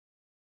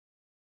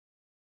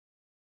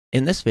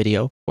In this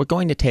video, we're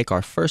going to take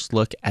our first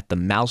look at the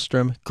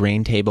Malstrom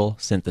Grainable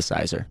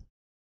synthesizer.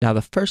 Now,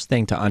 the first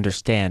thing to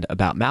understand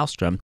about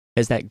Malstrom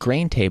is that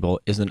Grainable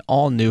is an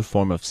all-new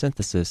form of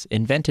synthesis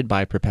invented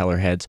by propeller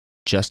heads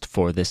just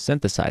for this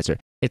synthesizer.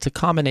 It's a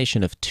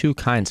combination of two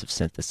kinds of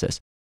synthesis,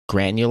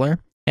 granular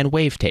and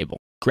wavetable.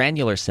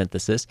 Granular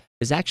synthesis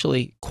is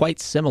actually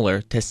quite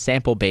similar to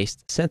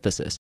sample-based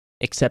synthesis,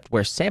 except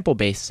where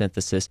sample-based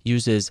synthesis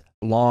uses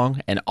long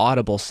and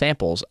audible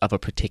samples of a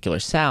particular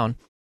sound,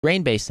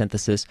 grain-based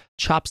synthesis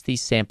chops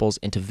these samples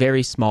into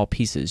very small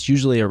pieces,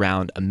 usually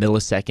around a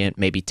millisecond,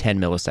 maybe 10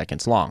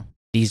 milliseconds long.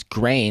 These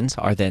grains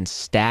are then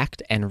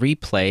stacked and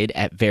replayed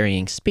at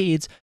varying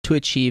speeds to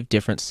achieve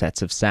different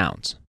sets of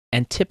sounds.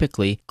 And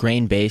typically,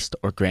 grain-based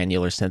or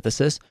granular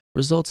synthesis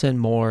results in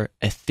more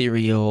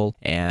ethereal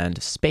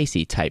and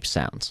spacey type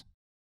sounds.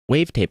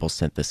 Wavetable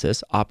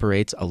synthesis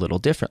operates a little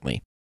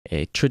differently.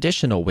 A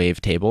traditional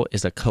wavetable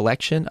is a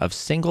collection of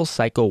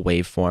single-cycle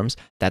waveforms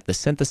that the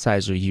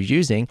synthesizer you're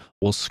using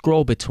will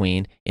scroll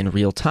between in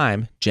real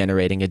time,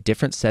 generating a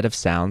different set of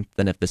sound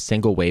than if the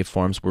single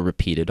waveforms were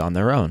repeated on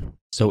their own.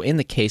 So in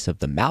the case of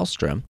the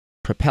Malstrom,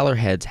 Propeller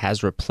Heads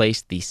has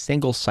replaced the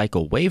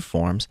single-cycle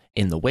waveforms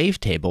in the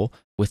wavetable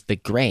with the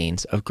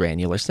grains of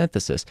granular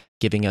synthesis,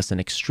 giving us an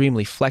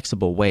extremely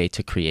flexible way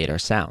to create our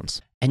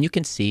sounds. And you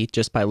can see,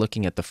 just by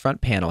looking at the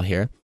front panel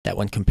here, that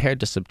when compared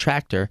to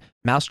Subtractor,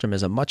 Malstrom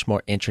is a much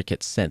more intricate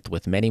synth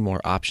with many more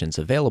options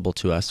available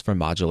to us for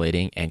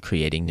modulating and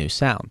creating new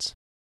sounds.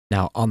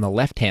 Now, on the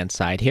left-hand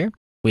side here,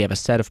 we have a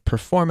set of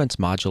performance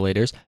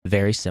modulators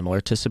very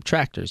similar to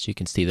subtractors. You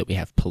can see that we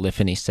have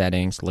polyphony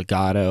settings,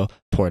 legato,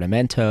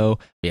 portamento,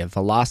 we have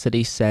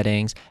velocity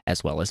settings,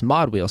 as well as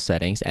mod wheel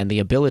settings, and the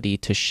ability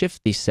to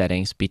shift these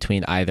settings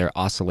between either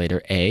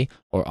oscillator A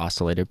or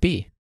oscillator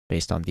B,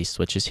 based on these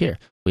switches here.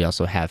 We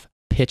also have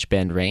pitch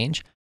bend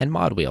range and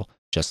mod wheel,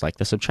 just like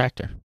the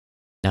subtractor.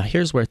 Now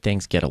here's where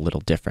things get a little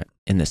different.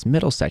 In this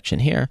middle section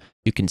here,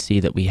 you can see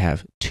that we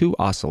have two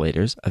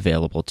oscillators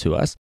available to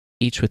us,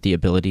 each with the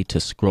ability to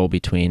scroll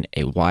between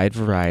a wide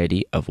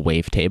variety of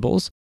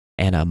wavetables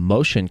and a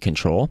motion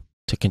control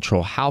to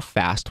control how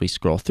fast we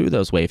scroll through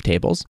those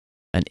wavetables,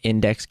 an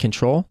index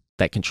control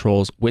that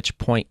controls which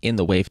point in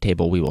the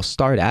wavetable we will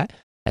start at,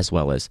 as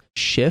well as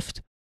shift,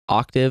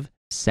 octave,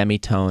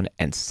 semitone,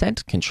 and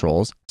scent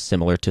controls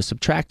similar to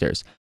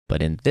subtractors.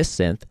 But in this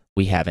synth,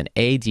 we have an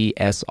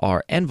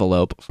ADSR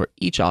envelope for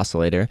each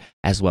oscillator,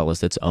 as well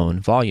as its own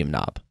volume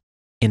knob.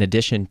 In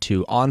addition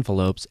to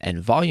envelopes and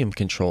volume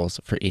controls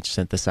for each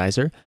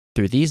synthesizer,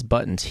 through these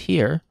buttons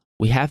here,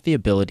 we have the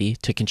ability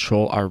to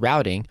control our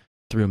routing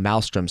through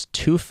Malstrom's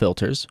two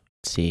filters.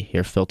 See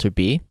here, filter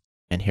B,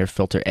 and here,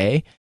 filter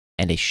A,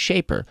 and a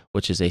shaper,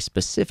 which is a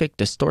specific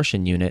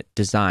distortion unit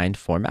designed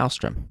for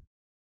Malstrom.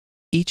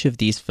 Each of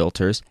these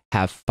filters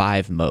have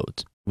 5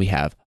 modes. We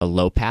have a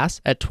low pass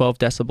at 12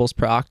 decibels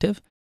per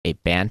octave, a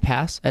band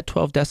pass at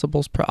 12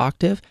 decibels per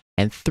octave,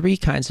 and 3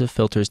 kinds of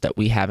filters that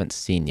we haven't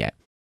seen yet: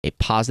 a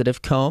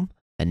positive comb,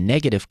 a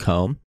negative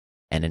comb,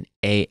 and an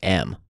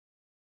AM.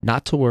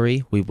 Not to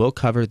worry, we will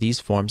cover these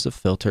forms of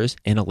filters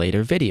in a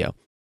later video.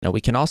 Now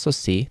we can also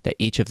see that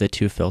each of the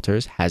 2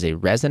 filters has a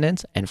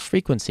resonance and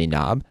frequency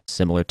knob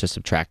similar to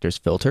Subtractor's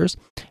filters,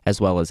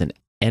 as well as an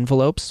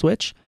envelope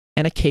switch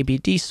and a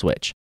KBD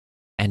switch.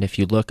 And if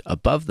you look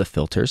above the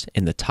filters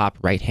in the top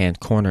right-hand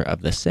corner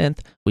of the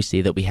synth, we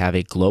see that we have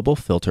a global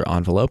filter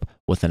envelope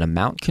with an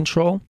amount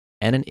control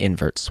and an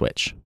invert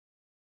switch.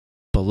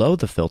 Below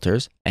the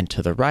filters and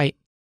to the right,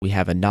 we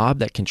have a knob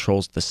that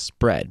controls the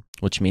spread,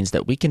 which means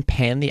that we can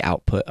pan the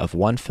output of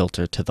one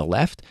filter to the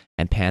left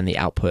and pan the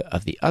output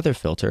of the other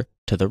filter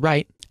to the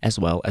right, as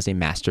well as a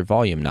master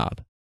volume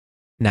knob.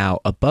 Now,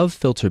 above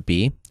filter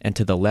B and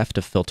to the left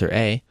of filter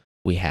A,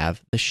 we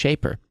have the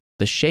shaper.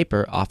 The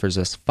shaper offers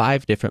us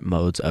 5 different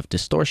modes of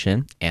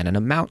distortion and an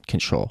amount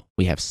control.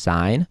 We have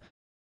sine,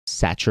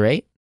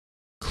 saturate,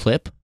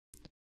 clip,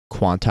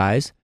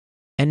 quantize,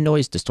 and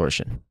noise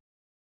distortion.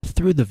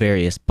 Through the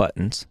various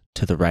buttons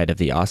to the right of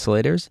the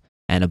oscillators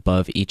and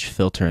above each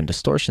filter and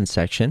distortion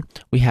section,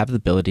 we have the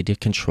ability to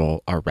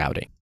control our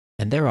routing.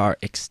 And there are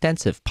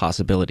extensive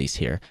possibilities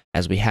here,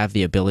 as we have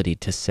the ability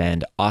to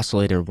send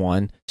oscillator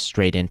 1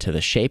 straight into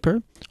the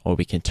shaper, or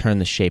we can turn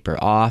the shaper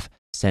off,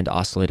 send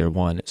oscillator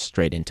 1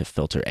 straight into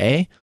filter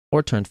A,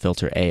 or turn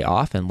filter A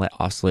off and let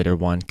oscillator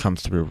 1 come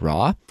through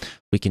raw.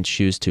 We can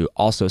choose to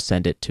also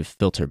send it to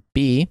filter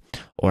B,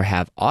 or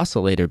have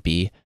oscillator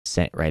B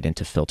sent right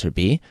into filter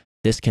B.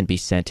 This can be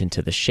sent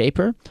into the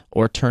shaper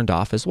or turned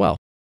off as well.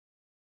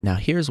 Now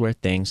here's where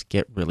things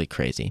get really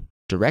crazy.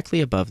 Directly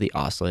above the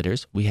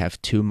oscillators, we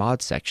have 2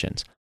 mod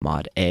sections,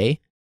 mod A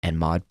and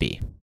mod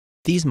B.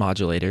 These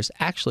modulators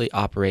actually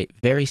operate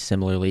very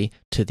similarly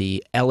to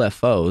the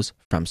LFOs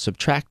from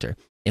Subtractor,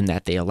 in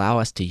that they allow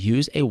us to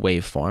use a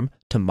waveform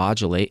to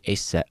modulate a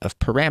set of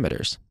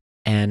parameters.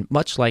 And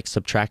much like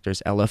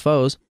Subtractor's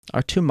LFOs,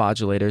 our 2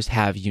 modulators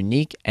have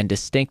unique and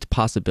distinct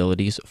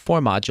possibilities for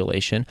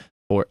modulation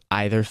for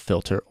either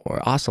filter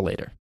or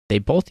oscillator. They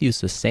both use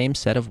the same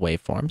set of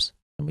waveforms,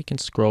 and we can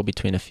scroll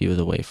between a few of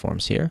the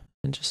waveforms here.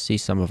 and just see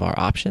some of our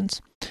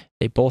options.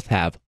 They both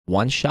have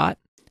one-shot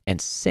and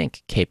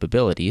sync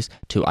capabilities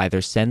to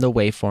either send the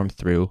waveform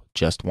through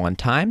just one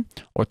time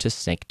or to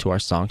sync to our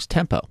song's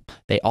tempo.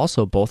 They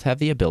also both have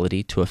the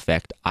ability to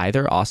affect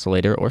either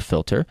oscillator or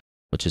filter,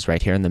 which is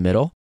right here in the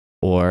middle,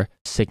 or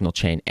signal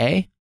chain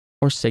A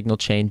or signal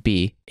chain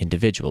B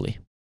individually.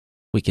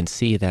 We can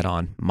see that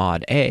on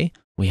mod A,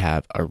 we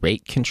have a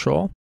rate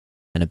control,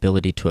 an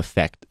ability to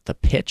affect the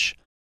pitch,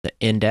 the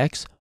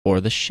index, or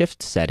the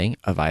shift setting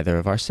of either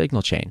of our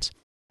signal chains.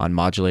 On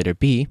modulator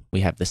B,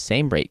 we have the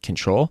same rate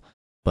control,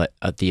 but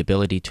the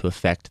ability to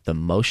affect the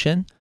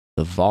motion,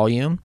 the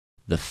volume,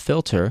 the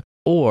filter,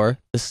 or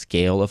the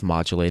scale of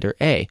modulator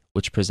A,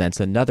 which presents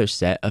another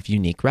set of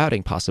unique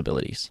routing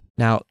possibilities.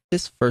 Now,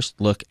 this first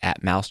look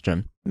at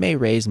Malstrom may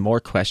raise more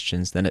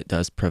questions than it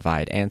does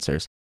provide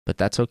answers, but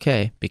that's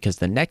okay because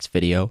the next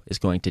video is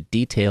going to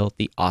detail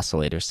the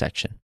oscillator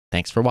section.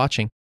 Thanks for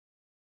watching.